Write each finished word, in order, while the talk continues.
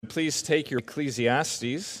please take your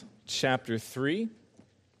Ecclesiastes chapter 3.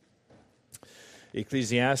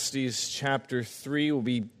 Ecclesiastes chapter 3 will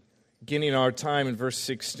be beginning our time in verse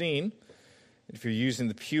 16. If you're using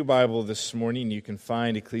the Pew Bible this morning, you can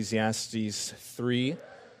find Ecclesiastes 3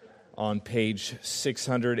 on page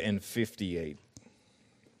 658.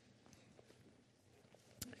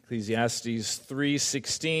 Ecclesiastes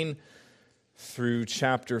 3:16 through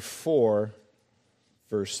chapter 4,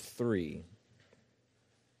 verse 3.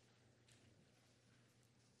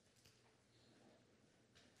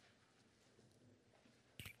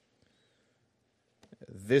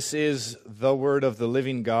 This is the word of the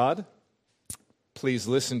living God. Please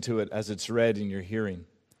listen to it as it's read in your hearing.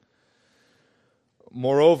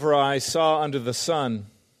 Moreover, I saw under the sun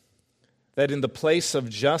that in the place of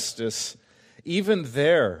justice, even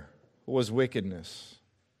there was wickedness.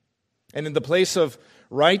 And in the place of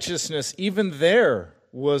righteousness, even there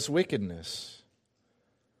was wickedness.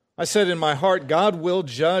 I said in my heart, God will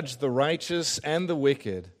judge the righteous and the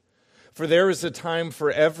wicked, for there is a time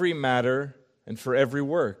for every matter and for every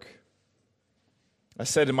work. I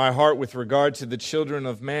said in my heart with regard to the children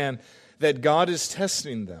of man that God is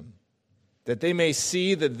testing them, that they may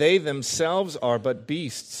see that they themselves are but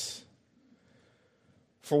beasts.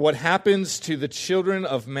 For what happens to the children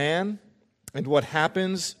of man and what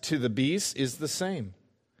happens to the beasts is the same.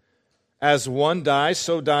 As one dies,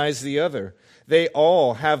 so dies the other. They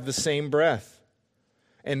all have the same breath.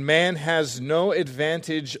 And man has no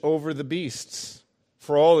advantage over the beasts,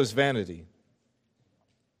 for all is vanity.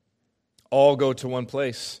 All go to one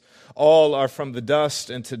place. All are from the dust,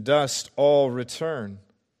 and to dust all return.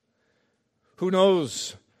 Who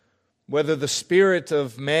knows whether the spirit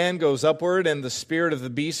of man goes upward and the spirit of the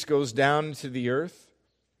beast goes down into the earth?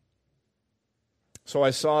 So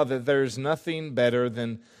I saw that there is nothing better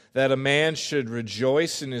than that a man should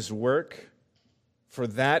rejoice in his work, for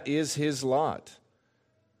that is his lot.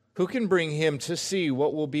 Who can bring him to see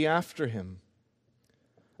what will be after him?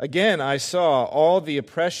 Again, I saw all the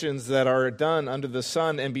oppressions that are done under the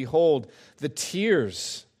sun, and behold, the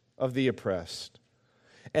tears of the oppressed.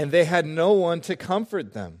 And they had no one to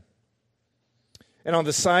comfort them. And on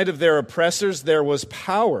the side of their oppressors there was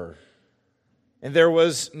power, and there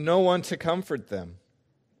was no one to comfort them.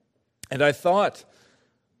 And I thought,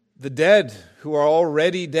 the dead who are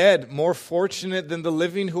already dead, more fortunate than the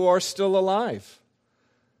living who are still alive.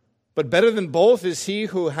 But better than both is he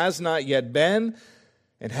who has not yet been,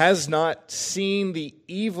 and has not seen the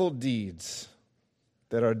evil deeds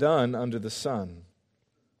that are done under the sun.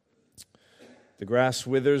 The grass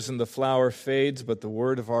withers and the flower fades, but the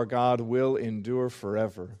word of our God will endure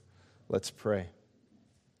forever. Let's pray.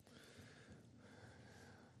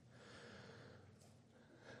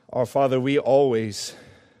 Our Father, we always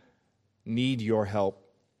need your help.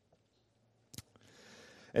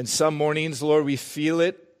 And some mornings, Lord, we feel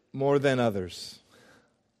it more than others.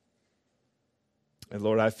 And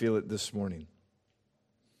Lord, I feel it this morning.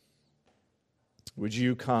 Would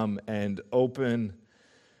you come and open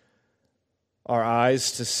our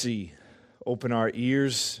eyes to see, open our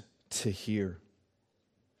ears to hear,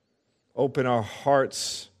 open our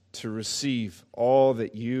hearts to receive all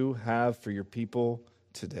that you have for your people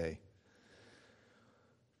today.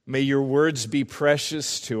 May your words be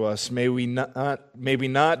precious to us. May we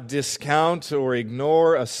not discount or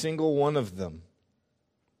ignore a single one of them.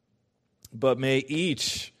 But may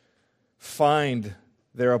each find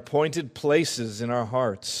their appointed places in our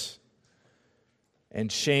hearts and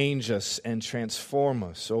change us and transform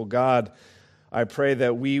us. Oh God, I pray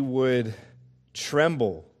that we would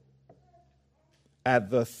tremble at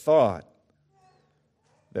the thought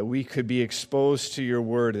that we could be exposed to your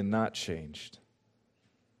word and not changed.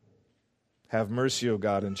 Have mercy, O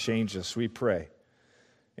God, and change us, we pray.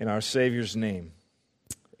 In our Savior's name,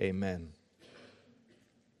 amen.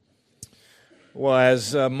 Well,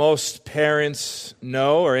 as most parents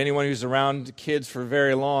know, or anyone who's around kids for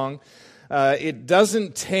very long, it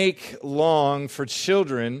doesn't take long for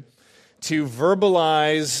children to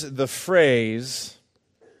verbalize the phrase,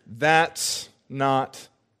 "That's not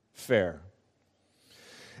fair."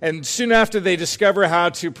 And soon after they discover how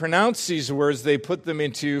to pronounce these words, they put them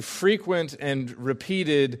into frequent and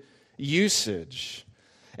repeated usage.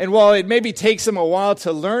 And while it maybe takes them a while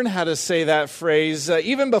to learn how to say that phrase,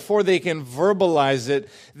 even before they can verbalize it,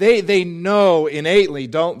 they know innately,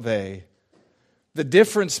 don't they, the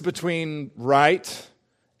difference between right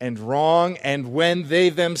and wrong, and when they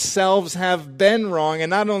themselves have been wrong. And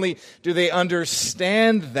not only do they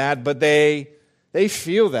understand that, but they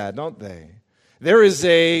feel that, don't they? There is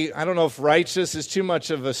I don't know if righteous is too much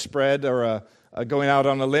of a spread or a going out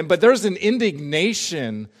on a limb, but there's an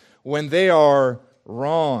indignation when they are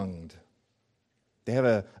wronged. They have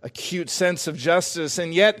an acute sense of justice,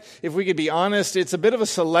 and yet, if we could be honest, it's a bit of a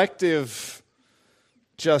selective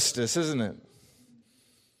justice, isn't it?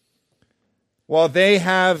 While they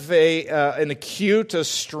have an acute, a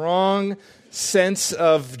strong sense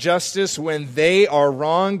of justice when they are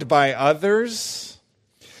wronged by others,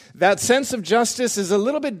 that sense of justice is a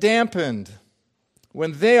little bit dampened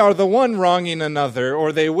when they are the one wronging another,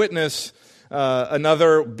 or they witness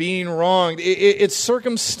another being wronged. It's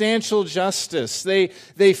circumstantial justice.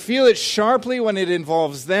 They feel it sharply when it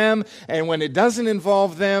involves them, and when it doesn't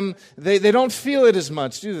involve them, they don't feel it as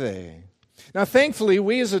much, do they? Now, thankfully,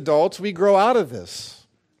 we as adults, we grow out of this.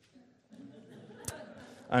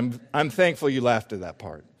 I'm thankful you laughed at that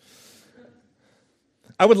part.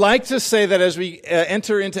 I would like to say that as we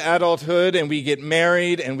enter into adulthood and we get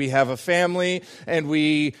married and we have a family and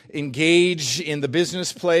we engage in the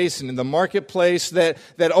business place and in the marketplace, that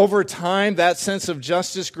over time that sense of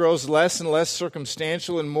justice grows less and less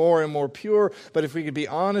circumstantial and more pure. But if we could be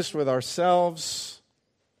honest with ourselves,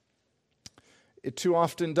 it too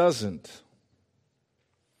often doesn't.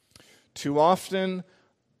 Too often,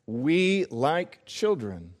 we, like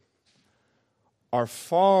children, are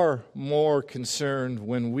far more concerned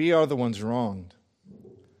when we are the ones wronged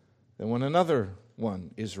than when another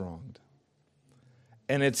one is wronged.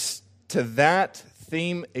 And it's to that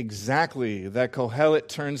theme exactly that Kohelet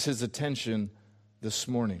turns his attention this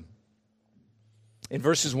morning. In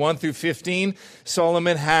verses 1 through 15,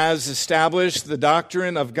 Solomon has established the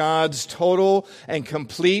doctrine of God's total and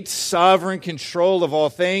complete sovereign control of all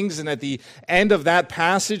things. And at the end of that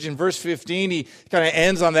passage, in verse 15, he kind of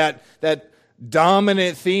ends on that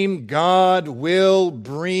dominant theme: God will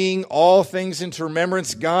bring all things into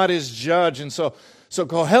remembrance. God is judge. And so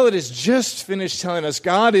Kohelet has just finished telling us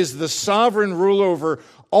God is the sovereign ruler over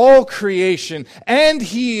all creation, and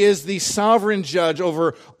He is the sovereign judge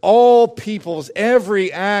over all peoples.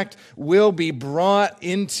 Every act will be brought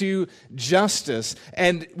into justice.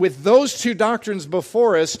 And with those two doctrines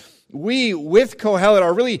before us, we, with Kohelet,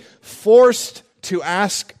 are really forced to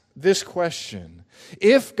ask this question.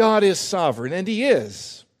 If God is sovereign, and He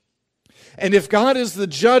is, and if God is the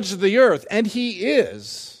judge of the earth, and He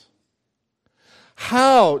is,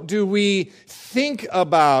 how do we think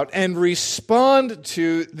about and respond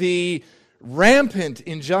to the rampant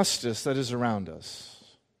injustice that is around us?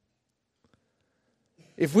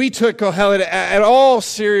 If we took Kohelet at all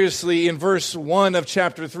seriously in verse 1 of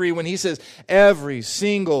chapter 3, when he says every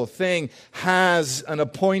single thing has an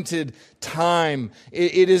appointed time,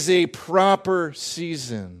 it is a proper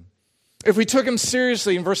season. If we took him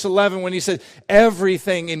seriously in verse 11 when he said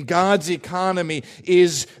everything in God's economy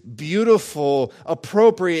is beautiful,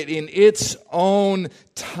 appropriate in its own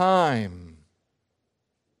time,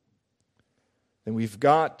 then we've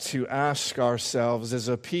got to ask ourselves, as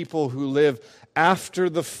a people who live after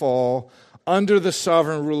the fall, under the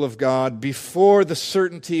sovereign rule of God, before the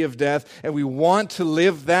certainty of death, and we want to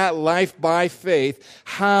live that life by faith,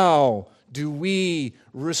 how do we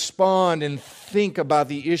respond and think about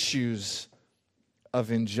the issues of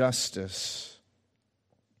injustice?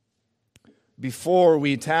 Before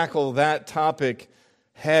we tackle that topic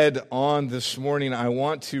head on this morning, I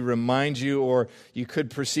want to remind you, or you could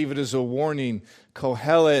perceive it as a warning,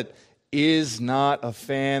 Kohelet is not a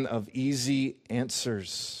fan of easy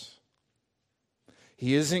answers.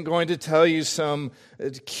 He isn't going to tell you some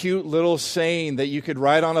cute little saying that you could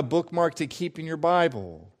write on a bookmark to keep in your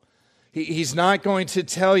Bible. He's not going to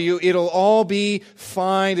tell you it'll all be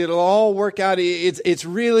fine, it'll all work out, it's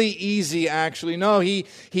really easy actually. No, he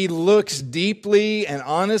looks deeply and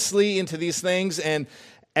honestly into these things and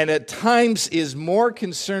at times is more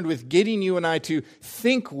concerned with getting you and I to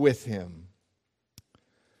think with him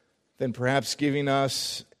than perhaps giving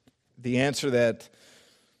us the answer that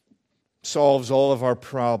solves all of our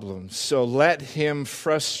problems. So let him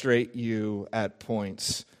frustrate you at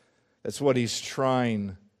points. That's what he's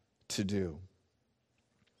trying to do.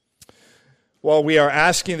 While we are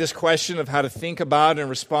asking this question of how to think about and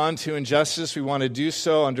respond to injustice, we want to do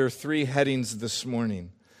so under three headings this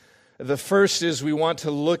morning. The first is we want to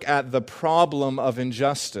look at the problem of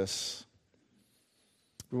injustice.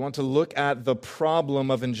 We want to look at the problem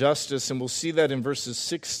of injustice, and we'll see that in verses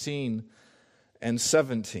 16 and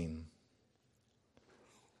 17.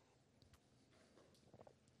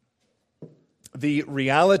 The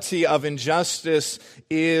reality of injustice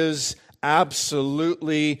is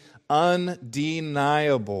absolutely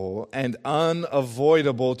undeniable and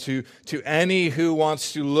unavoidable to any who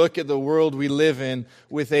wants to look at the world we live in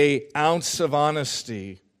with an ounce of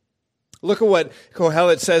honesty. Look at what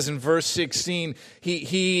Kohelet says in verse 16.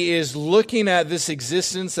 He is looking at this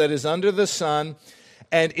existence that is under the sun,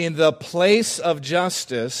 and in the place of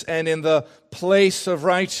justice and in the place of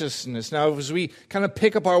righteousness. Now, as we kind of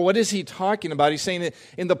pick apart, what is he talking about? He's saying that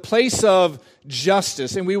in the place of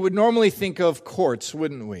justice, and we would normally think of courts,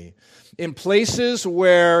 wouldn't we? In places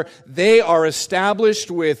where they are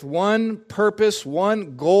established with one purpose,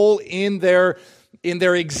 one goal in their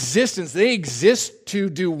existence. They exist to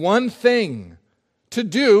do one thing, to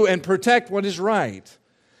do and protect what is right.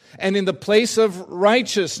 And in the place of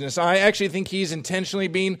righteousness, I actually think he's intentionally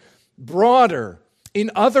being broader.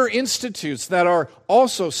 In other institutes that are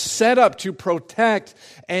also set up to protect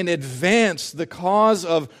and advance the cause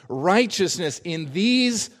of righteousness, in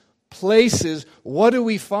these places, what do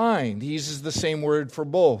we find? He uses the same word for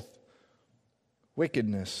both: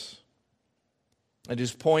 wickedness. And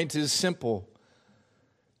his point is simple.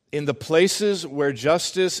 In the places where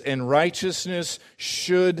justice and righteousness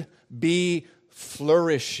should be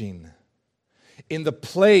flourishing, in the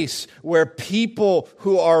place where people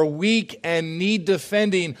who are weak and need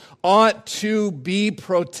defending ought to be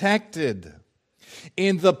protected,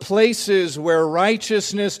 in the places where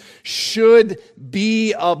righteousness should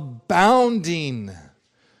be abounding,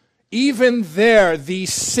 even there, the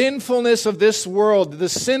sinfulness of this world, the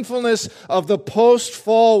sinfulness of the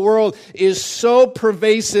post-fall world is so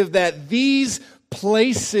pervasive that these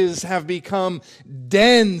places have become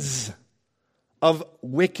dens of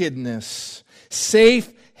wickedness,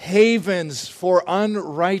 safe havens for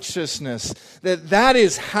unrighteousness. That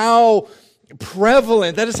is how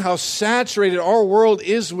prevalent, that is how saturated our world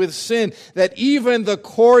is with sin, that even the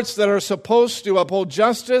courts that are supposed to uphold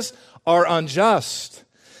justice are unjust.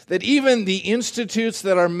 That even the institutes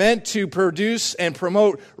that are meant to produce and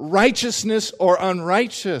promote righteousness are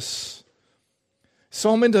unrighteous.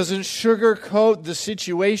 Solomon doesn't sugarcoat the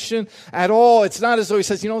situation at all. It's not as though he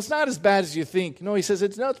says, it's not as bad as you think. No, he says,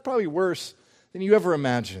 it's probably worse than you ever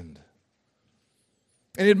imagined.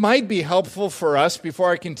 And it might be helpful for us,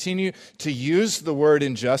 before I continue to use the word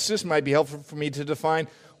injustice, it might be helpful for me to define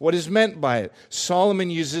what is meant by it. Solomon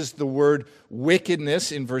uses the word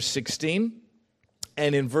wickedness in verse 16.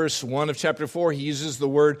 And in verse 1 of chapter 4, he uses the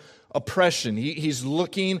word oppression. He's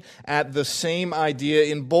looking at the same idea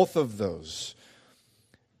in both of those.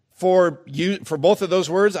 For both of those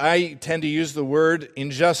words, I tend to use the word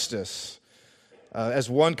injustice. As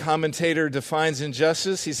one commentator defines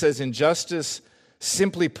injustice, he says, injustice,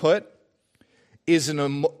 simply put, is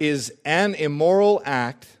an immoral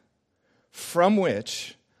act from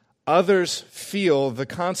which others feel the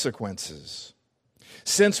consequences.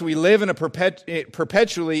 Since we live in a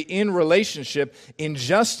perpetually in relationship,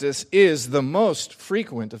 injustice is the most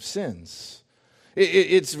frequent of sins.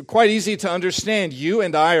 It's quite easy to understand. You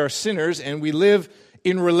and I are sinners, and we live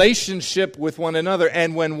in relationship with one another.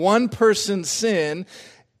 And when one person's sin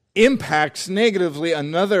impacts negatively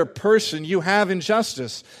another person, you have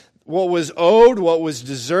injustice. What was owed, what was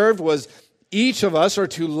deserved, was each of us are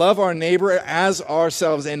to love our neighbor as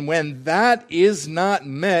ourselves. And when that is not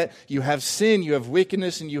met, you have sin, you have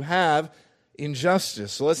wickedness, and you have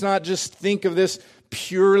injustice. So let's not just think of this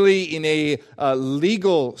purely in a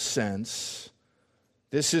legal sense.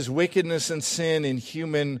 This is wickedness and sin in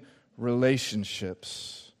human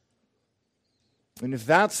relationships. And if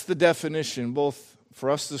that's the definition, both for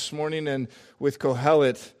us this morning and with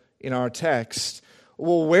Kohelet in our text,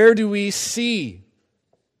 well, where do we see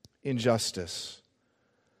injustice?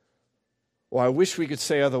 Well, I wish we could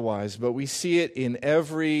say otherwise, but we see it in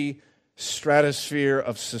every stratosphere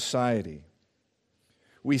of society.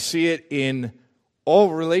 We see it in all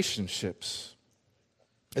relationships.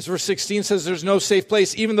 As verse 16 says, there's no safe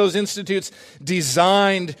place. Even those institutes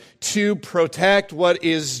designed to protect what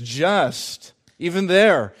is just, even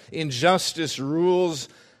there, injustice rules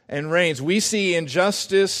and reigns. We see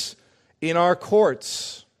injustice in our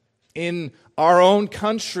courts, in our own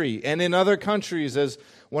country, and in other countries. As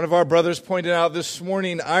one of our brothers pointed out this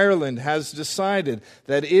morning, Ireland has decided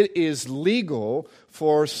that it is legal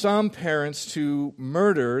for some parents to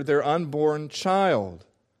murder their unborn child.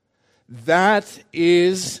 That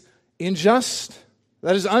is unjust.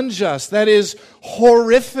 That is unjust. That is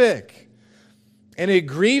horrific. And it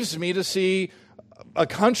grieves me to see a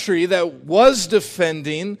country that was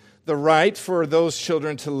defending the right for those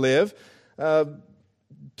children to live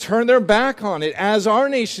turn their back on it, as our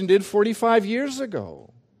nation did 45 years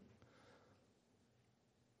ago.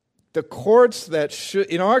 The courts that should,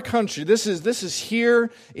 in our country, this is here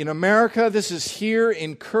in America, this is here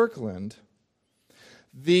in Kirkland,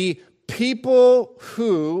 the people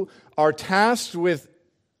who are tasked with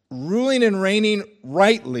ruling and reigning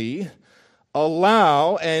rightly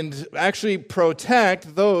allow and actually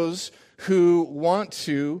protect those who want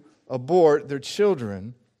to abort their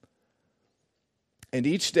children. And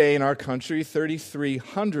each day in our country,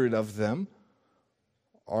 3,300 of them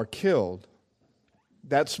are killed.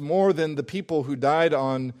 That's more than the people who died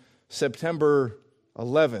on September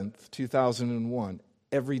 11th, 2001,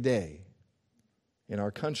 every day in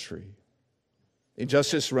our country.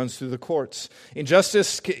 Injustice runs through the courts.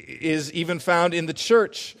 Injustice is even found in the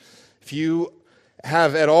church. If you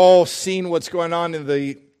have at all seen what's going on in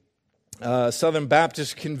the Southern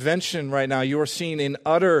Baptist Convention right now, you are seeing an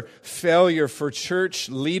utter failure for church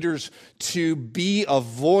leaders to be a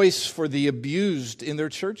voice for the abused in their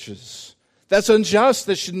churches. That's unjust.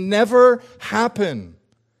 That should never happen.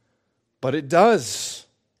 But it does.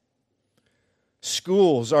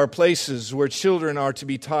 Schools are places where children are to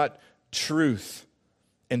be taught truth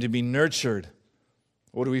and to be nurtured.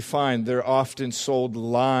 What do we find? They're often sold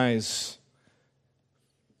lies,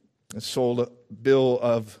 and sold a bill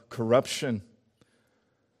of corruption.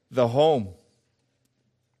 The home,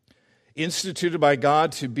 instituted by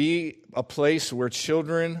God to be a place where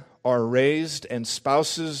children are raised and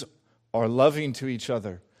spouses are loving to each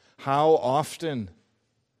other. How often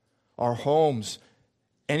are homes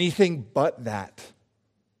anything but that?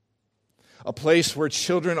 A place where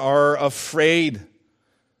children are afraid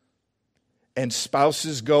and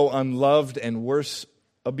spouses go unloved and worse,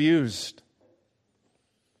 abused.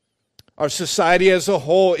 Our society as a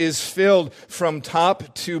whole is filled from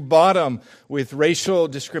top to bottom with racial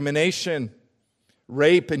discrimination,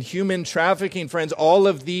 rape, and human trafficking. Friends, all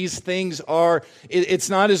of these things are, it's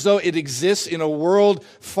not as though it exists in a world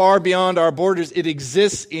far beyond our borders. It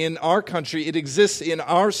exists in our country. It exists in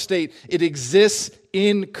our state. It exists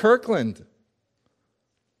in Kirkland.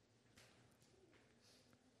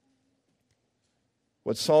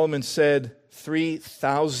 What Solomon said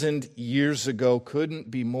 3,000 years ago couldn't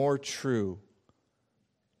be more true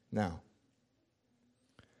now.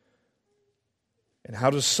 And how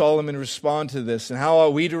does Solomon respond to this? And how are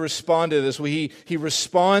we to respond to this? Well, he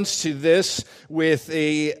responds to this with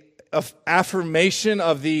an affirmation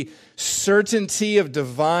of the certainty of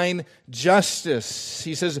divine justice.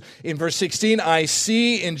 He says in verse 16, I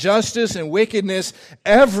see injustice and wickedness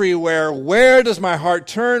everywhere. Where does my heart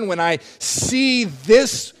turn when I see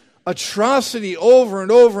this atrocity over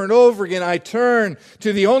and over and over again? I turn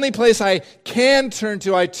to the only place I can turn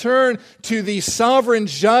to. I turn to the sovereign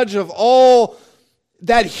judge of all,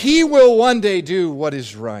 that he will one day do what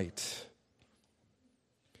is right.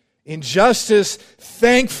 Injustice,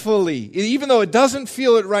 thankfully, even though it doesn't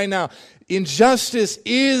feel it right now, injustice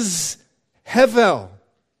is hevel.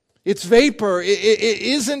 It's vapor. It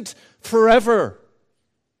isn't forever.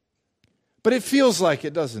 But it feels like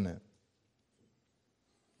it, doesn't it?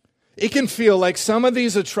 It can feel like some of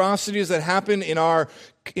these atrocities that happen in our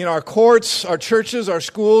courts, our churches, our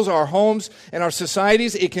schools, our homes, and our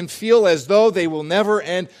societies, it can feel as though they will never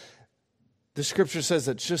end. The Scripture says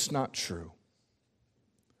that's just not true.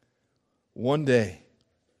 One day,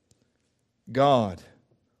 God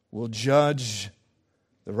will judge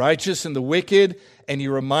the righteous and the wicked, and He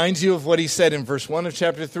reminds you of what He said in verse 1 of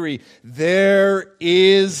chapter 3. There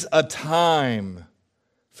is a time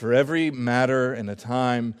for every matter and a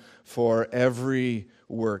time for every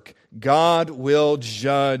work. God will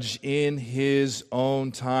judge in His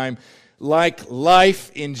own time. Like life,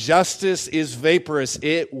 injustice is vaporous.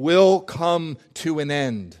 It will come to an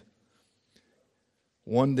end.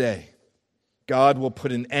 One day, God will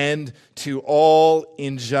put an end to all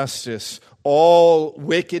injustice. All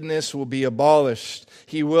wickedness will be abolished.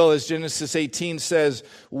 He will, as Genesis 18 says,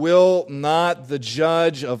 will not the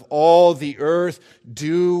judge of all the earth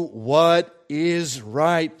do what is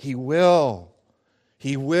right? He will.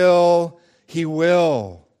 He will. He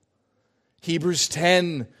will. Hebrews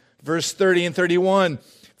 10, verse 30 and 31.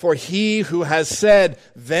 For He who has said,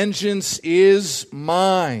 vengeance is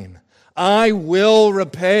mine. I will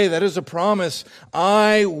repay. That is a promise.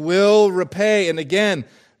 I will repay. And again,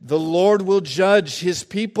 the Lord will judge His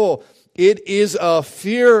people. It is a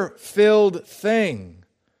fear-filled thing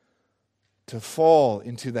to fall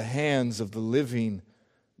into the hands of the living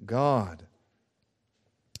God.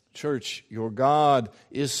 Church, your God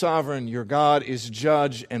is sovereign. Your God is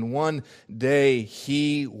judge. And one day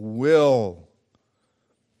He will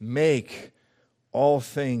make all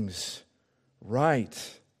things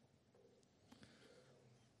right.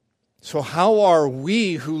 So how are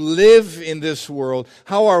we who live in this world,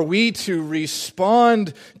 how are we to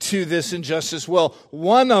respond to this injustice? Well,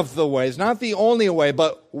 one of the ways, not the only way,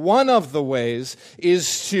 but one of the ways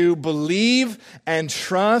is to believe and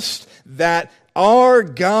trust that our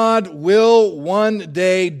God will one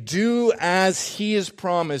day do as He has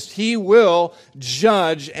promised. He will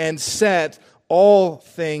judge and set all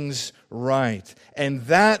things right. And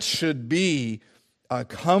that should be a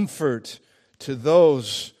comfort to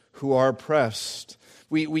those who are oppressed.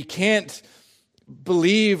 We can't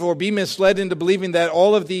believe or be misled into believing that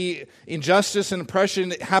all of the injustice and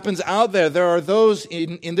oppression happens out there. There are those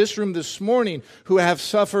in this room this morning who have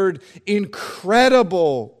suffered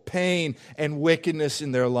incredible pain and wickedness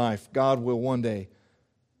in their life. God will one day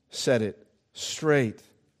set it straight.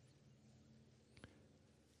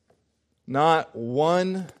 Not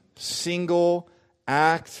one single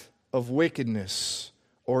act of wickedness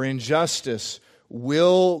or injustice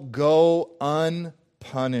will go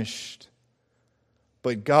unpunished.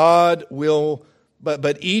 But God will,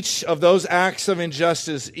 but each of those acts of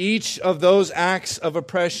injustice, each of those acts of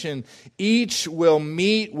oppression, each will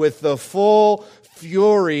meet with the full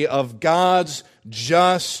fury of God's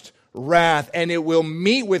just wrath. And it will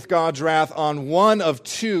meet with God's wrath on one of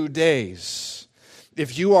 2 days.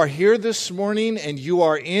 If you are here this morning and you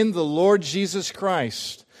are in the Lord Jesus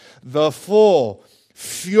Christ, the full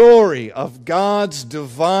fury of God's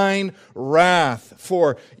divine wrath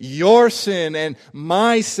for your sin and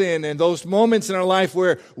my sin and those moments in our life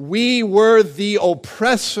where we were the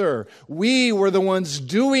oppressor, we were the ones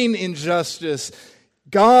doing injustice.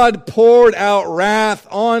 God poured out wrath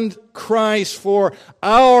on Christ for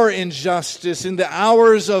our injustice in the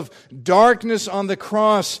hours of darkness on the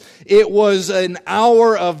cross. It was an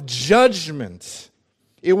hour of judgment.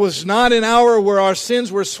 It was not an hour where our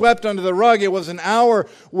sins were swept under the rug. It was an hour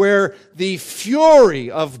where the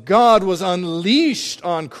fury of God was unleashed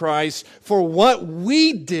on Christ for what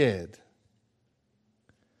we did.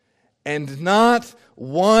 And not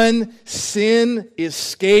one sin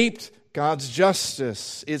escaped God's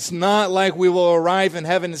justice. It's not like we will arrive in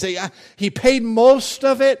heaven and say, He paid most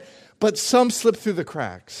of it, but some slipped through the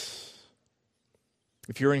cracks.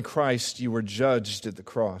 If you're in Christ, you were judged at the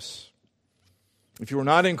cross. If you are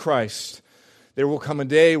not in Christ, there will come a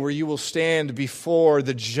day where you will stand before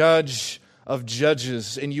the judge of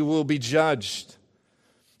judges and you will be judged.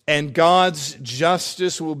 And God's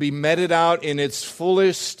justice will be meted out in its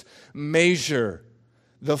fullest measure.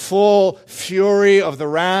 The full fury of the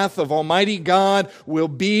wrath of Almighty God will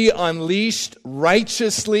be unleashed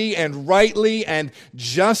righteously and rightly and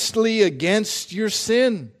justly against your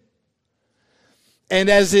sin. And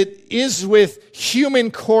as it is with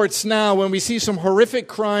human courts now, when we see some horrific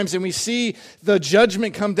crimes and we see the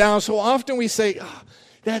judgment come down, so often we say,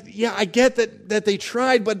 I get that they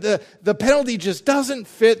tried, but the penalty just doesn't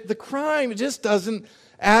fit the crime. It just doesn't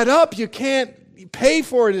add up. You can't pay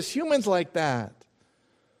for it as humans like that.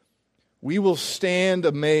 We will stand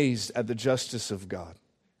amazed at the justice of God.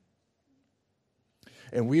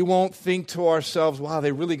 And we won't think to ourselves, wow,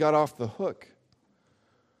 they really got off the hook.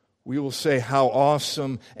 We will say how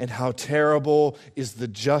awesome and how terrible is the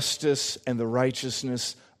justice and the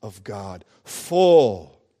righteousness of God.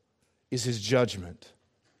 Full is His judgment,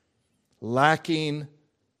 lacking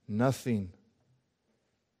nothing.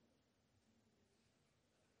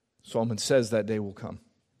 Solomon says that day will come.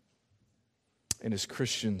 And as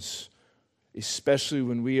Christians, especially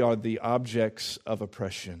when we are the objects of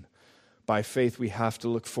oppression, by faith, we have to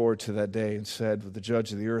look forward to that day and said, the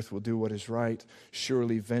judge of the earth will do what is right.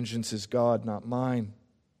 Surely vengeance is God, not mine.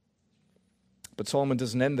 But Solomon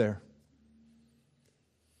doesn't end there.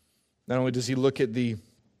 Not only does he look at the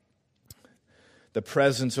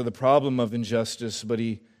presence or the problem of injustice, but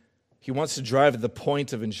he wants to drive at the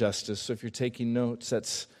point of injustice. So if you're taking notes,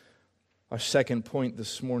 that's our second point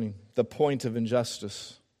this morning, the point of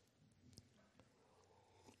injustice.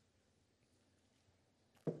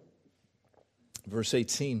 Verse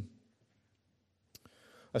 18,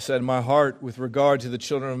 I said in my heart, with regard to the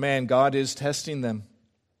children of man, God is testing them.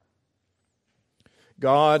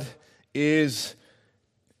 God is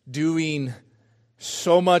doing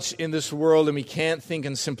so much in this world, and we can't think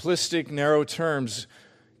in simplistic, narrow terms.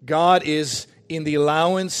 God is in the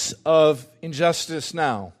allowance of injustice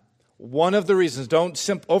now. One of the reasons, don't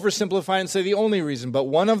oversimplify and say the only reason, but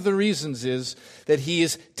one of the reasons is that He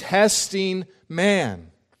is testing man.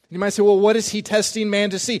 You might say, well, what is He testing man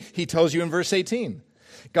to see? He tells you in verse 18.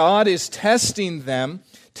 God is testing them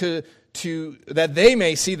to that they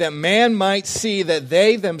may see, that man might see that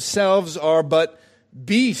they themselves are but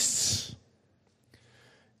beasts.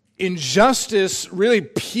 Injustice really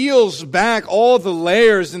peels back all the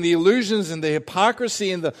layers and the illusions and the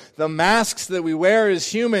hypocrisy and the masks that we wear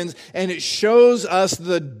as humans, and it shows us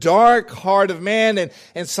the dark heart of man.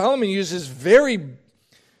 And Solomon uses very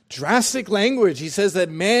drastic language. He says that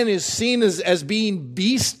man is seen as being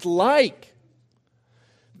beast-like.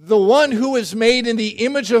 The one who is made in the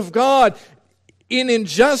image of God in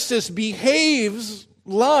injustice behaves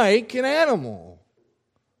like an animal.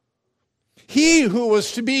 He who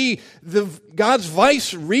was to be God's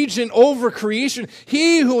vice regent over creation.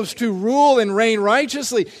 He who was to rule and reign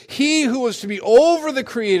righteously. He who was to be over the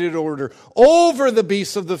created order, over the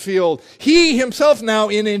beasts of the field. He himself now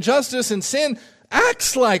in injustice and sin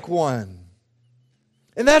acts like one.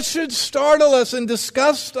 And that should startle us and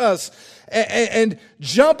disgust us and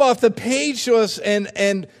jump off the page to us,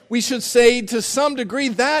 and we should say to some degree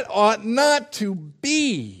that ought not to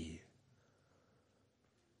be.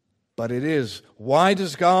 But it is. Why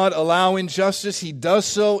does God allow injustice? He does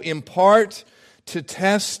so in part to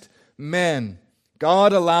test men.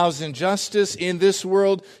 God allows injustice in this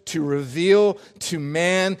world to reveal to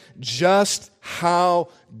man just how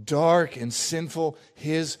dark and sinful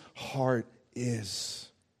his heart is.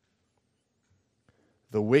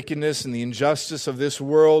 The wickedness and the injustice of this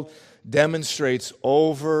world demonstrates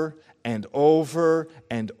over and over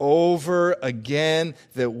and over again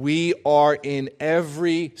that we are in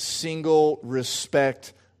every single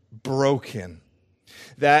respect broken.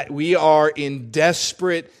 That we are in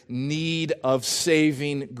desperate need of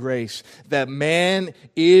saving grace. That man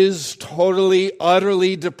is totally,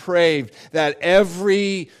 utterly depraved. That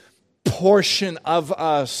every portion of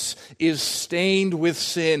us is stained with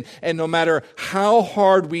sin, and no matter how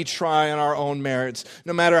hard we try on our own merits,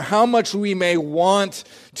 no matter how much we may want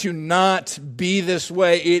to not be this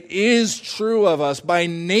way, it is true of us. By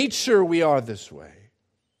nature, we are this way.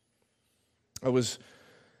 I was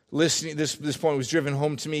listening, this point was driven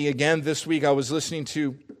home to me again this week. I was listening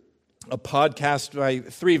to a podcast by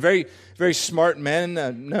three very, very smart men,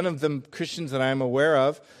 none of them Christians that I'm aware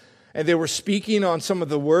of. And they were speaking on some of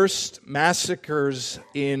the worst massacres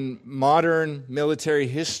in modern military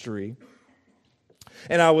history.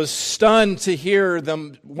 And I was stunned to hear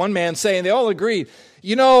them, one man say, and they all agreed,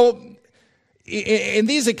 in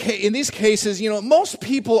these cases, most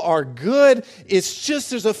people are good. It's just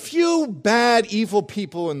there's a few bad, evil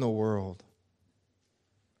people in the world.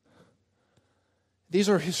 These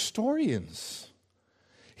are historians.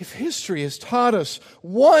 If history has taught us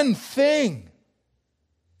one thing,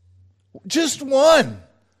 just one,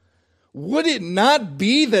 would it not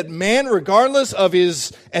be that man, regardless of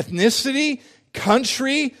his ethnicity,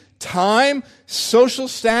 country, time, social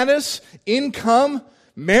status, income,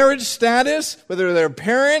 marriage status, whether they're a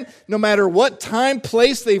parent, no matter what time,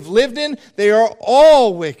 place they've lived in, they are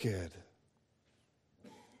all wicked.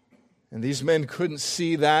 And these men couldn't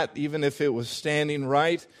see that even if it was standing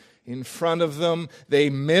right in front of them. They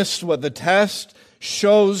missed what the test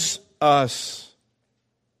shows us.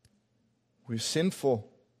 We're sinful.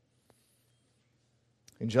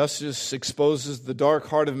 Injustice exposes the dark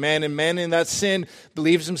heart of man, and man in that sin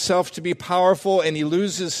believes himself to be powerful, and he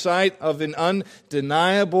loses sight of an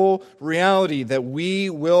undeniable reality that we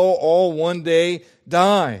will all one day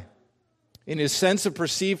die. In his sense of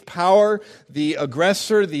perceived power, the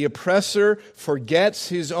aggressor, the oppressor, forgets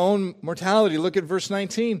his own mortality. Look at verse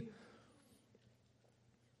 19.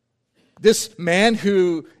 This man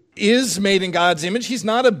who is made in God's image, he's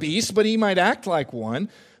not a beast, but he might act like one.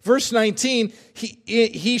 Verse 19,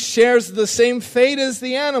 he shares the same fate as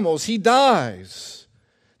the animals. He dies.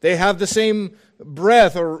 They have the same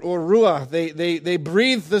breath or ruach. They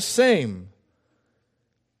breathe the same.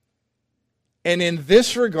 And in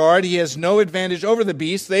this regard, he has no advantage over the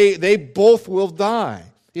beast. They both will die.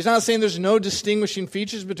 He's not saying there's no distinguishing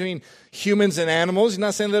features between humans and animals. He's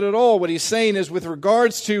not saying that at all. What he's saying is with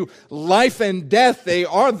regards to life and death, they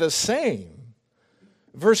are the same.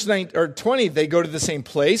 Verse 20, they go to the same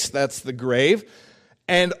place, that's the grave,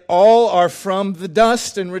 and all are from the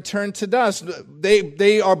dust and return to dust.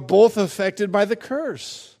 They are both affected by the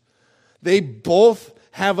curse. They both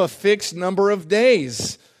have a fixed number of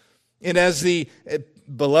days. And as the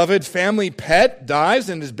beloved family pet dies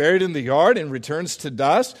and is buried in the yard and returns to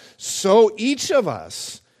dust, so each of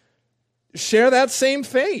us share that same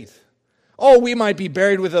fate. Oh, we might be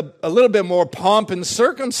buried with a little bit more pomp and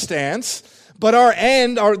circumstance, but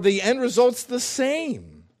the end result's the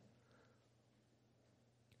same.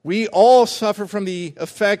 We all suffer from the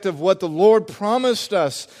effect of what the Lord promised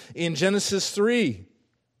us in Genesis 3.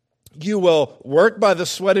 You will work by the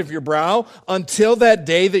sweat of your brow until that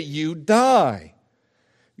day that you die.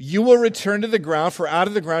 You will return to the ground, for out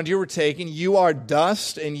of the ground you were taken. You are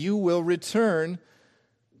dust, and you will return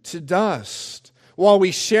to dust. While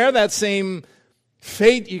we share that same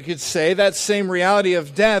fate, you could say, that same reality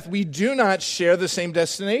of death, we do not share the same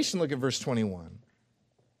destination. Look at verse 21.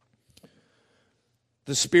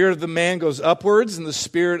 The spirit of the man goes upwards, and the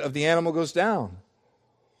spirit of the animal goes down.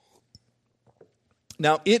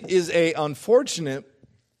 Now, it is an unfortunate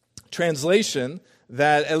translation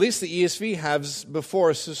that at least the ESV has before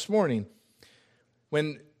us this morning.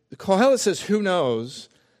 When Kohelet says, who knows?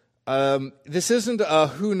 This isn't a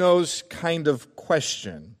who knows kind of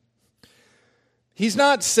question. He's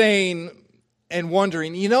not saying and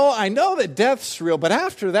wondering, I know that death's real, but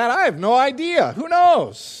after that, I have no idea. Who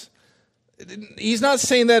knows? He's not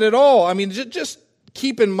saying that at all. I mean, just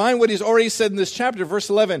keep in mind what he's already said in this chapter, verse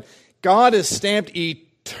 11. God has stamped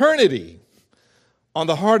eternity on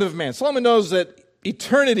the heart of man. Solomon knows that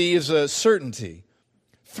eternity is a certainty.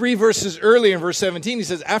 3 verses earlier in verse 17, he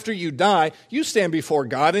says, after you die, you stand before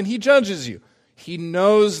God and he judges you. He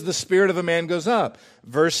knows the spirit of a man goes up.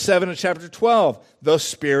 Verse 7 of chapter 12, the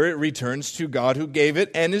spirit returns to God who gave it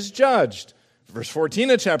and is judged. Verse 14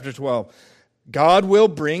 of chapter 12, God will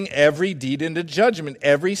bring every deed into judgment,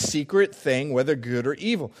 every secret thing, whether good or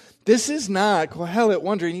evil. This is not Kohelet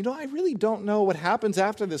wondering, I really don't know what happens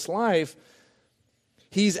after this life.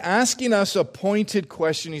 He's asking us a pointed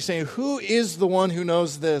question. He's saying, who is the one who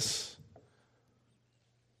knows this?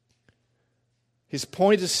 His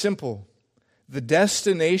point is simple. The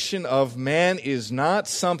destination of man is not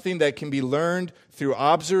something that can be learned through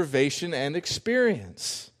observation and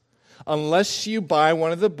experience. Unless you buy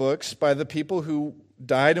one of the books by the people who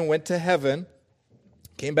died and went to heaven,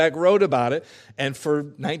 came back, wrote about it, and for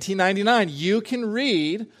 $19.99, you can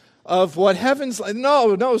read of what heaven's like.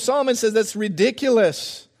 No, Solomon says that's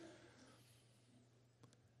ridiculous.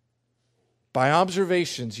 By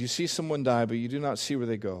observations, you see someone die, but you do not see where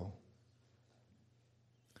they go.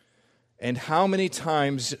 And how many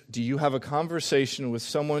times do you have a conversation with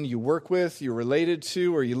someone you work with, you're related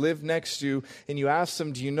to, or you live next to, and you ask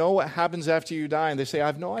them, do you know what happens after you die? And they say, I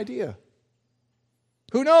have no idea.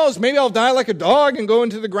 Who knows? Maybe I'll die like a dog and go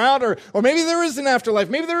into the ground, or maybe there is an afterlife.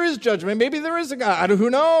 Maybe there is judgment. Maybe there is a God.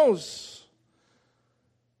 Who knows?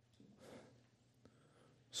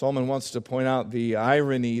 Solomon wants to point out the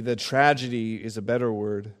irony, the tragedy is a better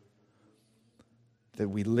word, that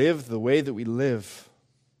we live the way that we live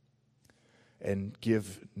and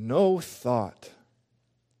give no thought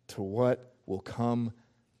to what will come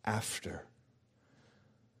after.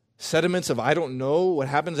 Sentiments of I don't know what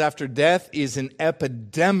happens after death is an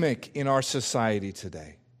epidemic in our society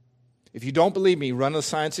today. If you don't believe me, run a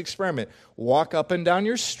science experiment. Walk up and down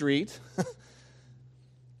your street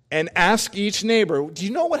and ask each neighbor, do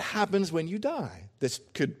you know what happens when you die? This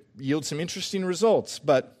could yield some interesting results,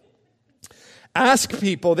 but ask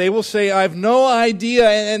people, they will say, I have no idea.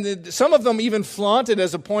 And some of them even flaunt it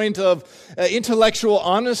as a point of intellectual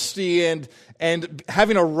honesty and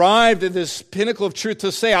having arrived at this pinnacle of truth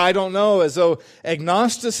to say, I don't know, as though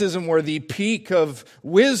agnosticism were the peak of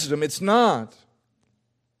wisdom. It's not.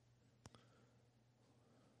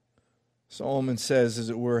 Solomon says, as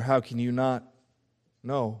it were, how can you not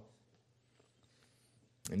know?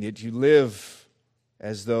 And yet you live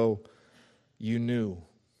as though you knew.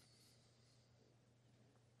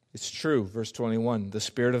 It's true, verse 21, the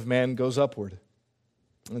spirit of man goes upward,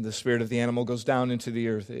 and the spirit of the animal goes down into the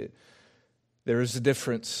earth. There is a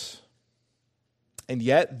difference. And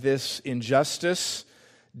yet this injustice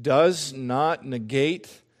does not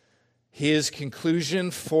negate his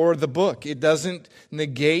conclusion for the book. It doesn't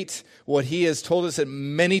negate what he has told us at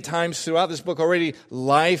many times throughout this book already.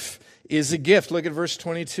 Life is a gift. Look at verse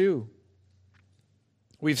 22.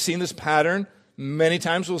 We've seen this pattern many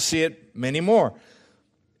times. We'll see it many more.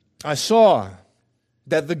 I saw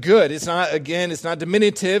that the good, it's not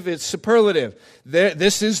diminutive, it's superlative.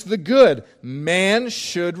 This is the good. Man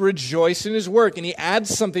should rejoice in his work. And he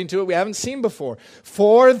adds something to it we haven't seen before.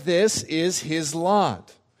 For this is his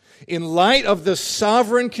lot. In light of the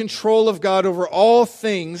sovereign control of God over all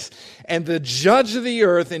things and the judge of the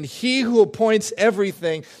earth and he who appoints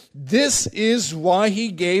everything, this is why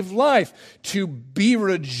he gave life, to be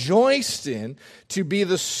rejoiced in, to be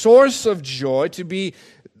the source of joy, to be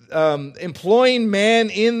employing man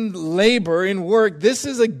in labor, in work. This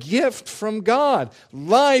is a gift from God.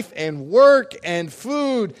 Life and work and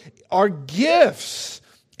food are gifts.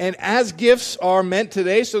 And as gifts are meant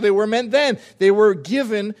today, so they were meant then. They were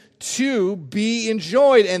given to be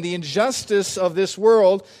enjoyed. And the injustice of this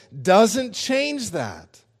world doesn't change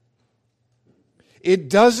that. It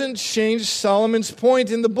doesn't change Solomon's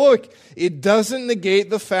point in the book. It doesn't negate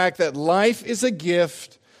the fact that life is a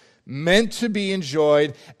gift meant to be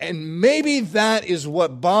enjoyed, and maybe that is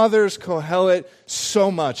what bothers Kohelet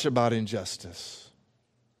so much about injustice.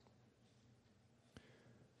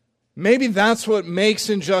 Maybe that's what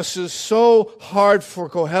makes injustice so hard for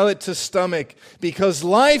Kohelet to stomach, because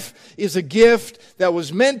life is a gift that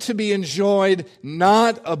was meant to be enjoyed,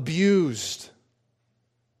 not abused.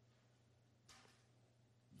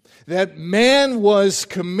 that man was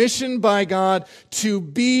commissioned by God to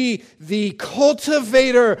be the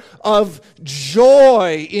cultivator of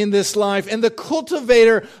joy in this life and the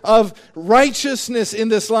cultivator of righteousness in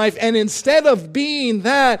this life. And instead of being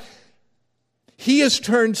that, he has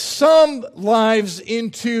turned some lives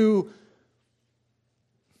into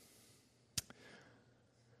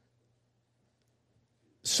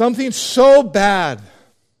something so bad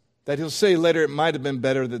that he'll say later it might have been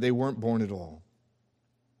better that they weren't born at all.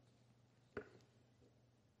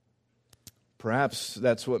 Perhaps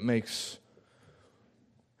that's what makes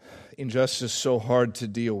injustice so hard to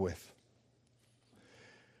deal with.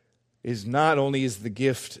 Is not only is the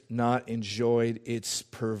gift not enjoyed, it's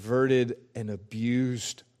perverted and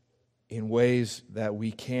abused in ways that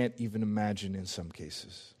we can't even imagine in some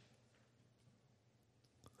cases.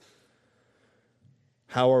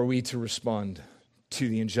 How are we to respond to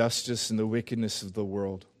the injustice and the wickedness of the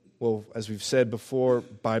world? Well, as we've said before,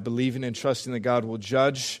 by believing and trusting that God will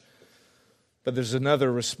judge. But there's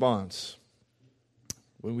another response.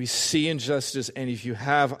 When we see injustice, and if you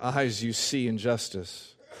have eyes, you see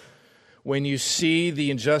injustice. When you see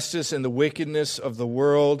the injustice and the wickedness of the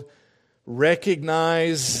world,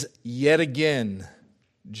 recognize yet again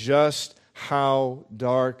just how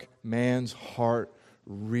dark man's heart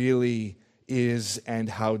really is and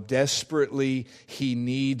how desperately he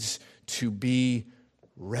needs to be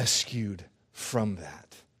rescued from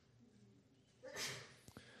that.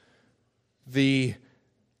 The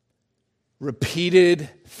repeated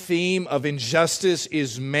theme of injustice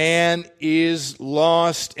is man is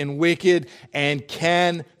lost and wicked and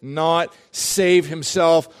cannot save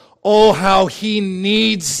himself. Oh, how he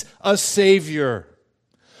needs a Savior.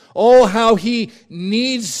 Oh, how he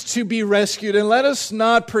needs to be rescued. And let us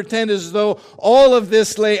not pretend as though all of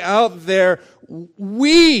this lay out there.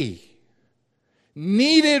 We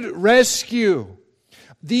needed rescue.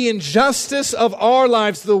 The injustice of our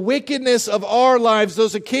lives, the wickedness of our lives,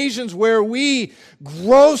 those occasions where we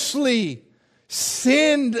grossly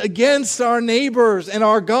sinned against our neighbors and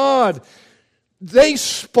our God. They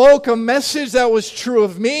spoke a message that was true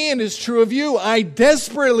of me and is true of you. I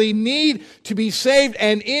desperately need to be saved.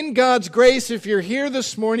 And in God's grace, if you're here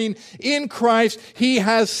this morning in Christ, He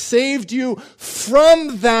has saved you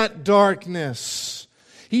from that darkness.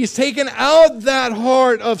 He's taken out that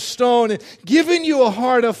heart of stone and given you a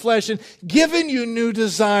heart of flesh and given you new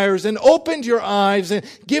desires and opened your eyes and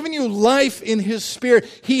given you life in His Spirit.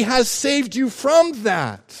 He has saved you from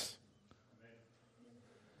that.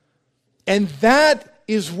 And that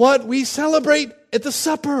is what we celebrate at the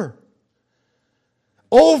supper.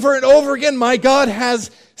 Over and over again, my God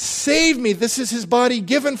has saved me. This is His body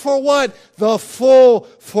given for what? The full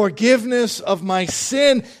forgiveness of my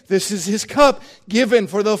sin. This is His cup given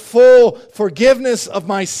for the full forgiveness of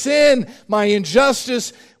my sin. My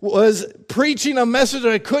injustice was preaching a message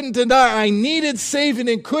that I couldn't deny. I needed saving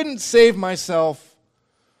and couldn't save myself.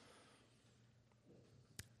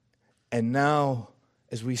 And now,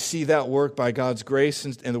 as we see that work by God's grace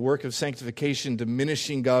and the work of sanctification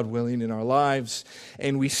diminishing, God willing, in our lives,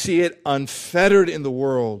 and we see it unfettered in the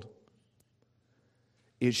world,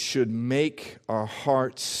 it should make our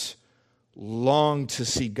hearts long to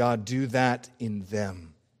see God do that in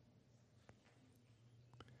them.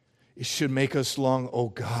 It should make us long, oh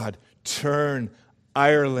God, turn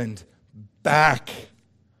Ireland back.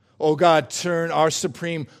 Oh God, turn our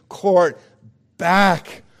Supreme Court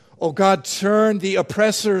back. Oh God, turn the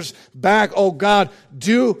oppressors back. Oh God,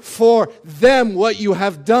 do for them what you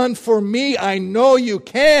have done for me. I know you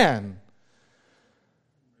can.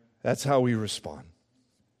 That's how we respond.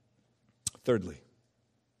 Thirdly,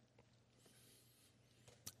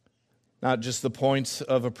 not just the points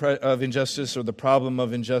of injustice or the problem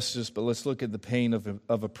of injustice, but let's look at the pain of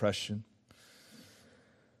oppression.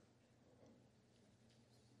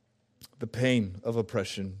 The pain of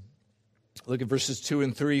oppression. Look at verses 2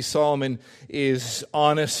 and 3. Solomon is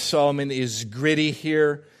honest. Solomon is gritty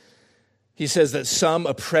here. He says that some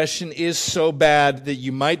oppression is so bad that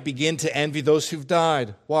you might begin to envy those who've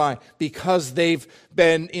died. Why? Because they've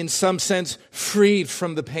been, in some sense, freed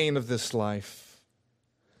from the pain of this life.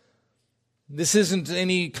 This isn't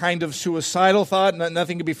any kind of suicidal thought.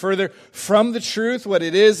 Nothing could be further from the truth. What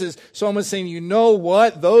it is Solomon saying, you know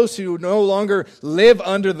what? Those who no longer live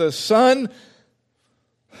under the sun,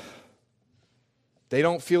 they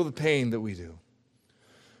don't feel the pain that we do.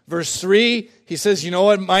 Verse 3, he says, you know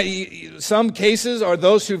what? Some cases are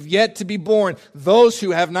those who've yet to be born. Those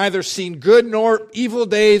who have neither seen good nor evil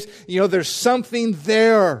days. You know, there's something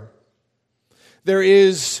there. There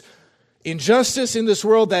is injustice in this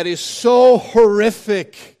world that is so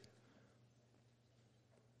horrific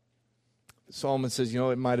Solomon says,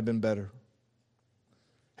 it might have been better.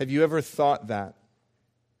 Have you ever thought that?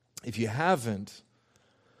 If you haven't,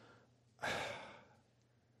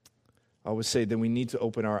 I would say then we need to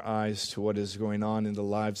open our eyes to what is going on in the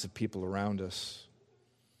lives of people around us.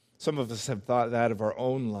 Some of us have thought that of our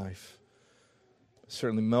own life.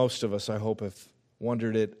 Certainly most of us, I hope, have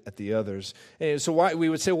wondered it at the others. And so we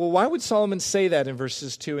would say, well, why would Solomon say that in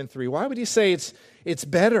verses 2 and 3? Why would he say it's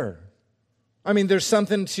better? I mean, there's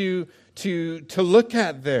something to look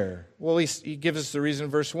at there. Well, he gives us the reason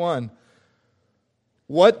in verse 1.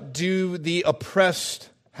 What do the oppressed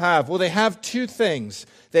have? Well, they have two things.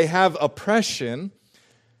 They have oppression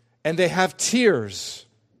and they have tears.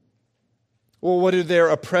 Well, what do their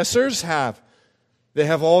oppressors have? They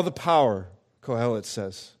have all the power, Kohelet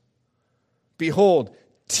says. Behold,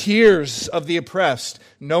 tears of the oppressed,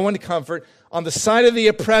 no one to comfort. On the side of the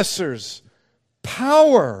oppressors,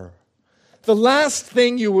 power. The last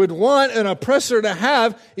thing you would want an oppressor to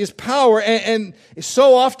have is power. And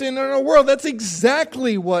so often in our world, that's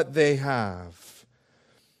exactly what they have.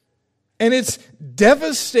 And it's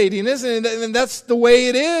devastating, isn't it? And that's the way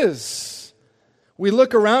it is. We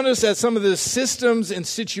look around us at some of the systems and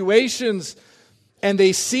situations, and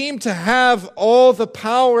they seem to have all the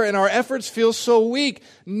power, and our efforts feel so weak.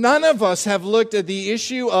 None of us have looked at the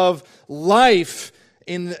issue of life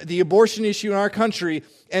in the abortion issue in our country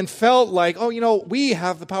and felt like, we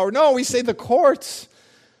have the power. No, we say the courts,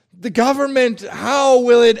 the government, how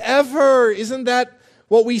will it ever? Isn't that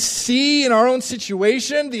what we see in our own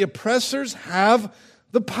situation? The oppressors have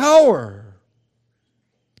the power.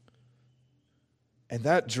 And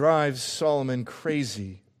that drives Solomon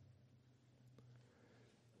crazy.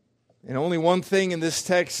 And only one thing in this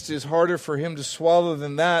text is harder for him to swallow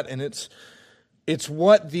than that, and it's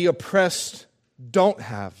what the oppressed don't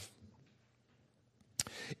have.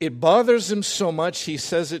 It bothers him so much, he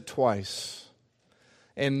says it twice.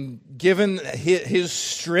 And given his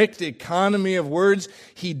strict economy of words,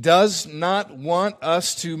 he does not want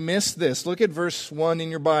us to miss this. Look at verse 1 in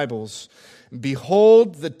your Bibles.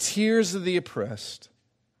 Behold the tears of the oppressed,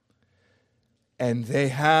 and they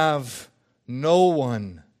have no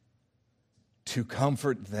one to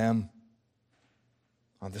comfort them.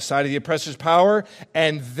 On the side of the oppressor's power,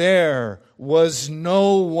 and there was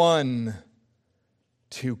no one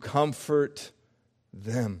to comfort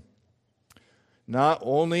them. Not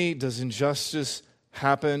only does injustice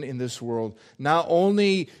happen in this world, not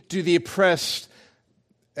only do the oppressed,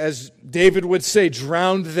 as David would say,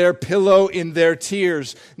 drown their pillow in their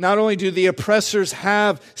tears, not only do the oppressors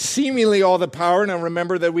have seemingly all the power. Now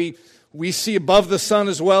remember that we see above the sun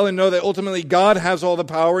as well and know that ultimately God has all the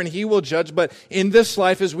power and He will judge. But in this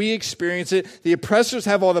life, as we experience it, the oppressors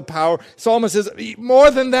have all the power. Solomon says,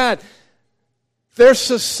 more than that, their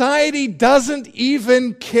society doesn't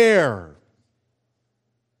even care.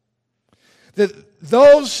 That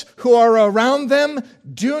those who are around them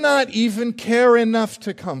do not even care enough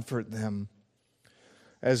to comfort them.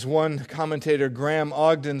 As one commentator, Graham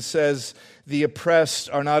Ogden, says, the oppressed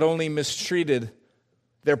are not only mistreated,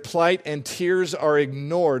 their plight and tears are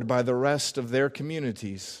ignored by the rest of their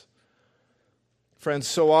communities. Friends,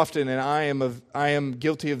 so often, and I am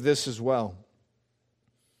guilty of this as well.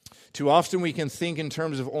 Too often we can think in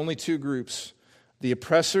terms of only two groups, the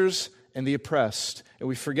oppressors and the oppressed, and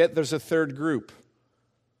we forget there's a third group.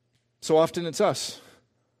 So often it's us.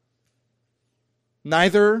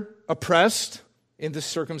 Neither oppressed in this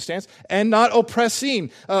circumstance, and not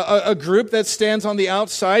oppressing. A group that stands on the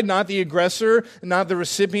outside, not the aggressor, not the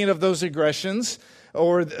recipient of those aggressions,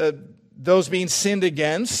 or those being sinned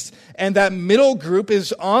against. And that middle group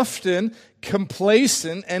is often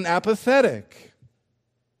complacent and apathetic.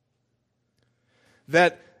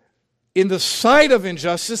 That in the sight of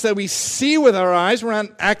injustice that we see with our eyes, we're not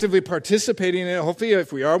actively participating in it. Hopefully,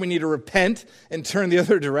 if we are, we need to repent and turn the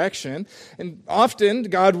other direction. And often,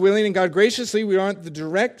 God willing and God graciously, we aren't the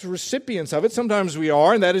direct recipients of it. Sometimes we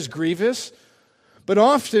are, and that is grievous. But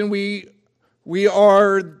often we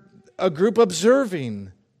are a group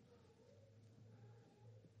observing.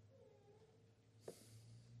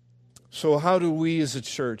 So how do we as a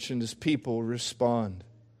church and as people respond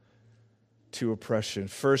to oppression?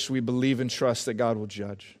 First, we believe and trust that God will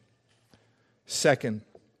judge. Second,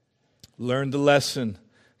 learn the lesson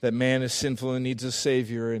that man is sinful and needs a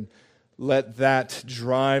Savior, and let that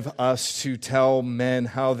drive us to tell men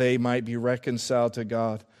how they might be reconciled to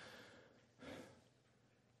God.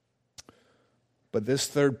 But this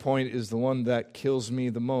third point is the one that kills me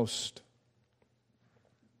the most.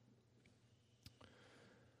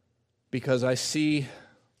 Because I see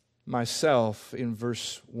myself in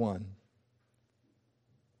verse 1.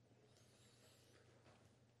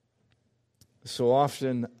 So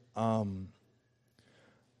often,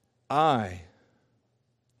 I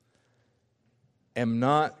am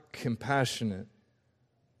not compassionate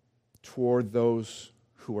toward those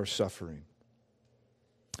who are suffering.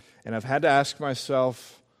 And I've had to ask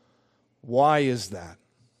myself, why is that?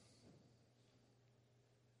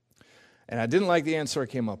 And I didn't like the answer I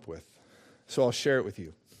came up with, so I'll share it with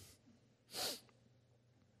you.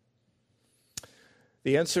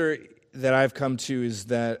 The answer that I've come to is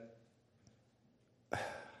that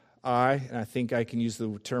and I think I can use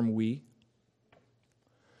the term we,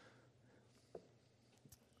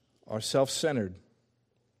 are self-centered.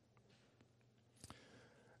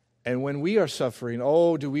 And when we are suffering,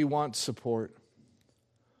 oh, do we want support?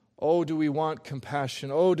 Oh, do we want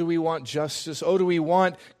compassion? Oh, do we want justice? Oh, do we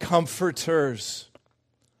want comforters?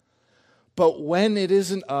 But when it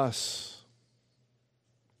isn't us,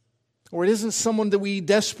 or it isn't someone that we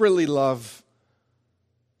desperately love,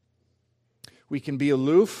 we can be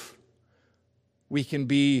aloof, we can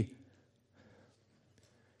be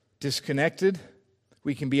disconnected,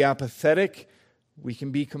 we can be apathetic, we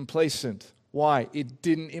can be complacent. Why? It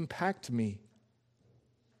didn't impact me.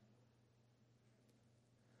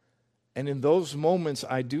 And in those moments,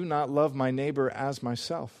 I do not love my neighbor as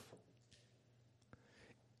myself.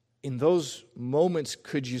 In those moments,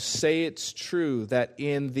 could you say it's true that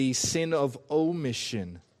in the sin of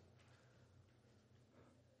omission,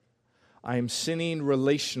 I am sinning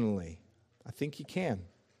relationally? I think you can.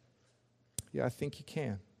 Yeah, I think you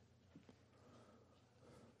can.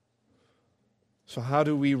 So how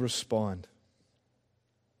do we respond?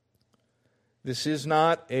 This is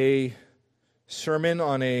not a sermon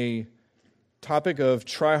on a topic of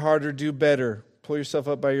try harder, do better, pull yourself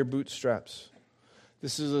up by your bootstraps.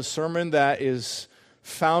 This is a sermon that is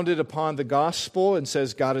founded upon the gospel and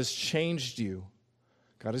says, God has changed you.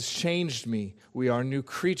 God has changed me. We are new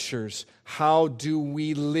creatures. How do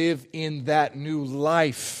we live in that new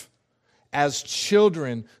life as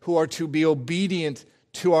children who are to be obedient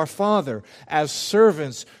to our Father, as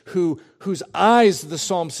servants whose eyes, the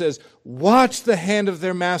psalm says, watch the hand of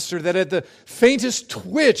their master, that at the faintest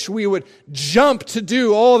twitch we would jump to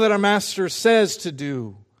do all that our master says to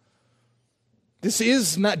do.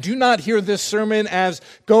 Do not hear this sermon as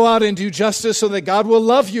go out and do justice so that God will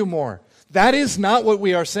love you more. That is not what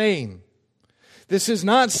we are saying. This is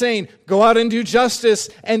not saying go out and do justice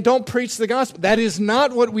and don't preach the gospel. That is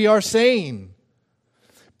not what we are saying.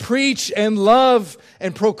 Preach and love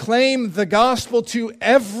and proclaim the gospel to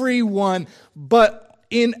everyone, but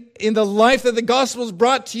in the life that the gospel has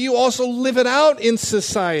brought to you, also live it out in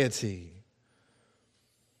society.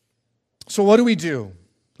 So what do we do?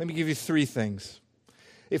 Let me give you 3 things.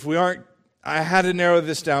 If we aren't, I had to narrow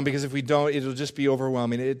this down because if we don't, it'll just be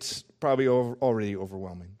overwhelming. It's probably already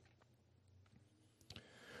overwhelming.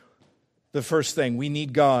 The first thing, we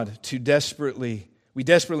desperately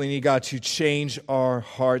need God to change our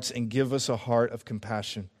hearts and give us a heart of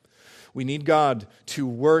compassion. We need God to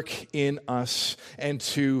work in us and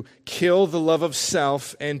to kill the love of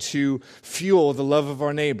self and to fuel the love of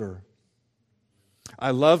our neighbor.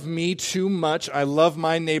 I love me too much. I love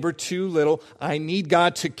my neighbor too little. I need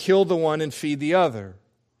God to kill the one and feed the other.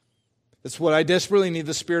 That's what I desperately need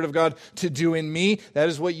the Spirit of God to do in me. That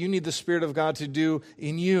is what you need the Spirit of God to do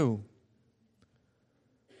in you.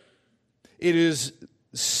 It is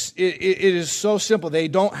so simple. They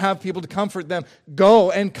don't have people to comfort them. Go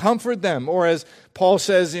and comfort them. Or as Paul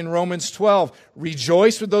says in Romans 12,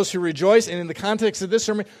 rejoice with those who rejoice. And in the context of this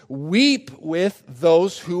sermon, weep with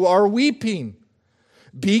those who are weeping.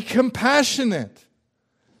 Be compassionate.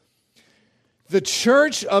 The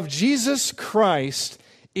church of Jesus Christ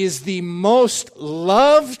is the most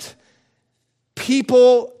loved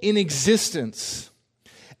people in existence.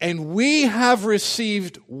 And we have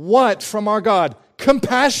received what from our God?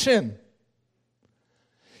 Compassion.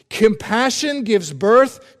 Compassion gives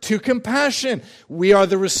birth to compassion. We are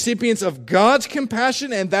the recipients of God's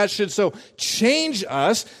compassion, and that should so change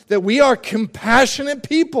us that we are compassionate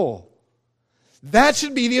people. That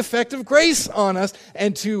should be the effect of grace on us,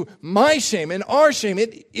 and to my shame and our shame,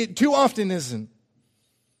 it too often isn't.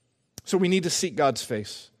 So we need to seek God's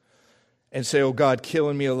face and say, oh God, kill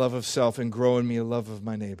in me a love of self and grow in me a love of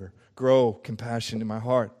my neighbor. Grow compassion in my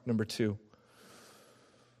heart. Number 2,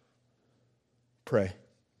 pray.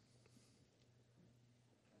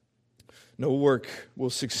 No work will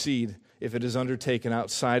succeed if it is undertaken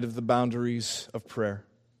outside of the boundaries of prayer.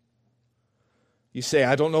 You say,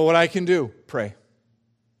 I don't know what I can do. Pray.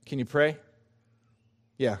 Can you pray?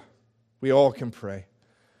 Yeah, we all can pray.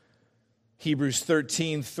 Hebrews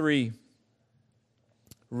 13:3.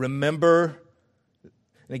 Remember,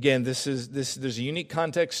 And again, there's a unique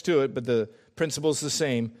context to it, but the principle is the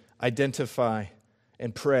same. Identify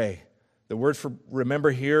and pray. The word for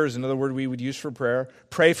remember here is another word we would use for prayer.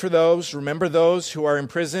 Pray for those, remember those who are in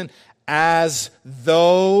prison as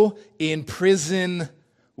though in prison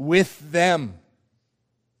with them.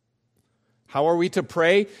 How are we to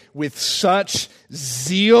pray? With such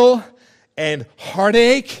zeal and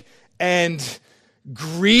heartache and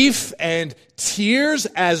grief and tears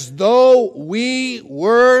as though we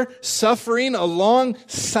were suffering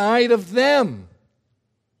alongside of them.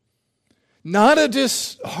 Not a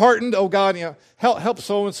disheartened, oh God, help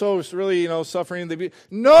so-and-so who's really, suffering.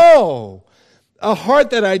 No! A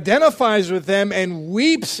heart that identifies with them and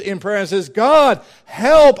weeps in prayer and says, God,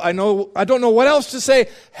 help. I don't know what else to say.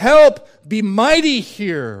 Help, be mighty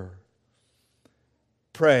here.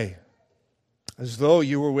 Pray as though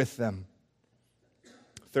you were with them.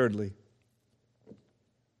 Thirdly,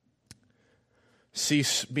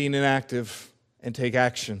 cease being inactive and take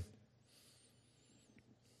action.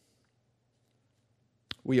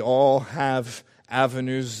 We all have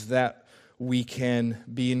avenues that we can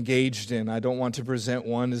be engaged in. I don't want to present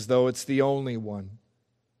one as though it's the only one.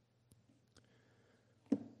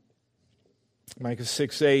 Micah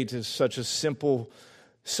 6:8 is such a simple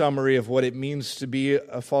summary of what it means to be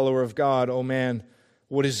a follower of God. Oh man,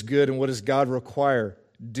 what is good and what does God require?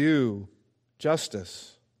 Do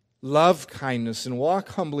justice, love kindness, and walk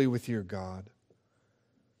humbly with your God.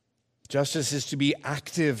 Justice is to be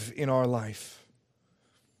active in our life.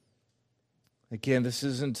 Again, this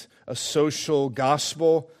isn't a social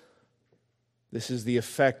gospel. This is the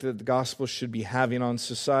effect that the gospel should be having on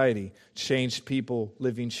society. Changed people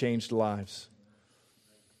living changed lives.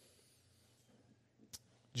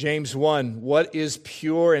 James 1, what is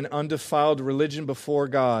pure and undefiled religion before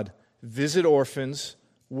God? Visit orphans,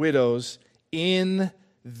 widows, in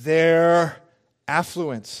their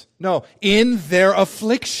affluence. No, in their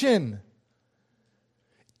affliction.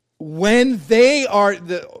 When they are,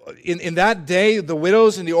 in that day, the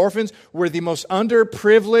widows and the orphans were the most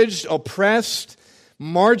underprivileged, oppressed,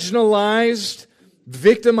 marginalized,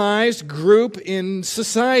 victimized group in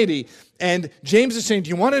society. And James is saying,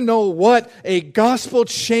 do you want to know what a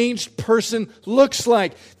gospel-changed person looks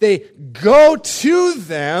like? They go to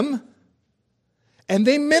them and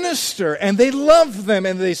they minister and they love them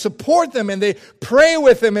and they support them and they pray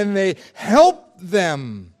with them and they help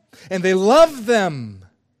them and they love them.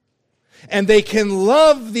 And they can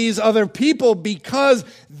love these other people because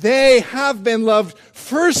they have been loved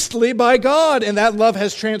firstly by God. And that love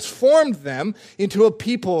has transformed them into a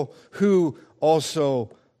people who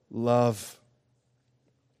also love.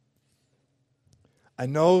 I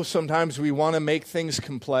know sometimes we want to make things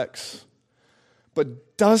complex.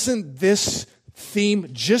 But doesn't this theme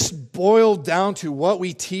just boil down to what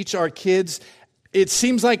we teach our kids? It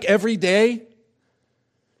seems like every day.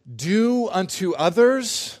 Do unto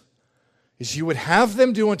others as you would have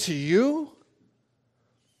them do unto you.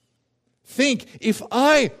 Think, if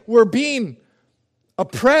I were being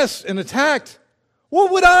oppressed and attacked,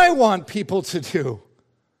 what would I want people to do?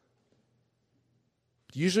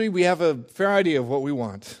 Usually we have a fair idea of what we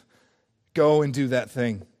want. Go and do that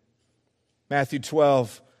thing. Matthew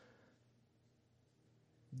 12,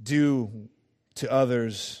 do to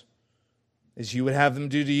others as you would have them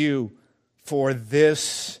do to you, for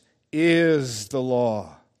this is the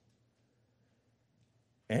law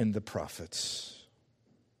and the prophets.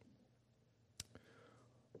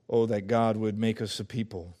 Oh, that God would make us a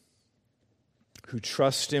people who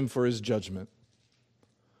trust Him for His judgment,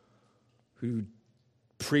 who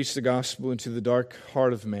preach the gospel into the dark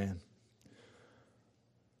heart of man,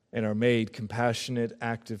 and are made compassionate,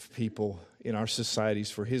 active people in our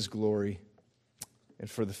societies for His glory and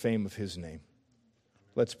for the fame of His name.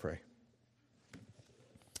 Let's pray.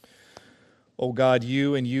 Oh God,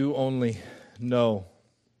 you and you only know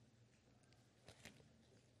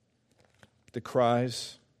the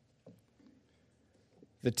cries,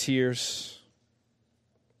 the tears,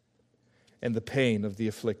 and the pain of the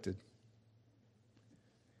afflicted.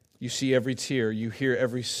 You see every tear, you hear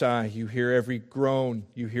every sigh, you hear every groan,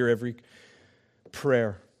 you hear every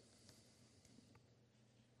prayer.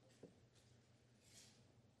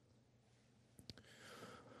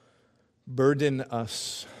 Burden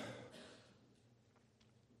us.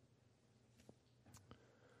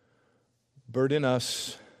 Burden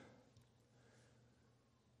us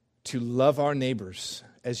to love our neighbors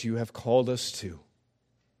as you have called us to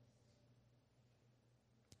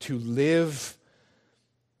live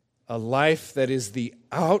a life that is the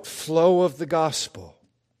outflow of the gospel,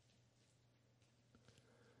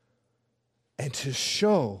 and to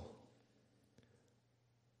show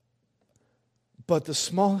but the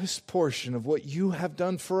smallest portion of what you have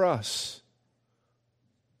done for us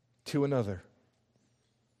to another.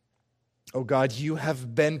 Oh God, you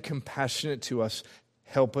have been compassionate to us.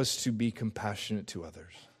 Help us to be compassionate to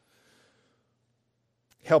others.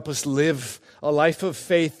 Help us live a life of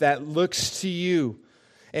faith that looks to you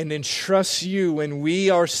and entrusts you when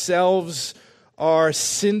we ourselves are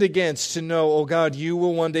sinned against, to know, oh God, you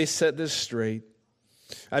will one day set this straight.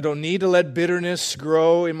 I don't need to let bitterness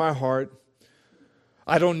grow in my heart.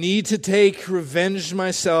 I don't need to take revenge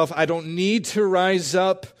myself. I don't need to rise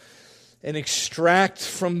up and extract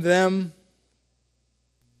from them.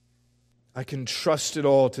 I can trust it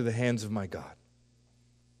all to the hands of my God.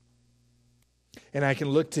 And I can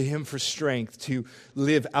look to Him for strength to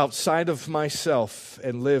live outside of myself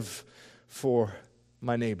and live for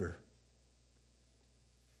my neighbor.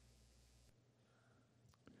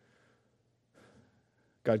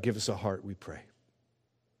 God, give us a heart, we pray.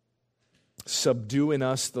 Subdue in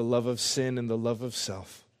us the love of sin and the love of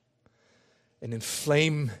self, and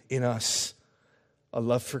inflame in us a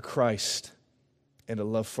love for Christ and a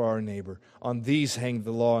love for our neighbor. On these hang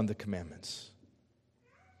the law and the commandments.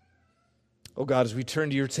 Oh God, as we turn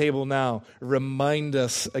to your table now, remind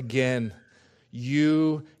us again,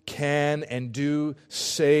 you can and do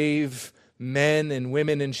save men and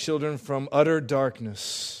women and children from utter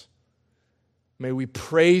darkness. May we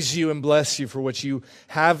praise you and bless you for what you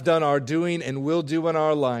have done, are doing, and will do in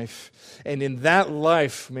our life. And in that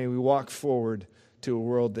life, may we walk forward to a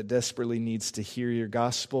world that desperately needs to hear your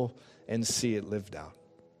gospel and see it lived out.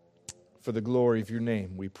 For the glory of your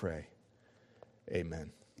name, we pray.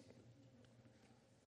 Amen.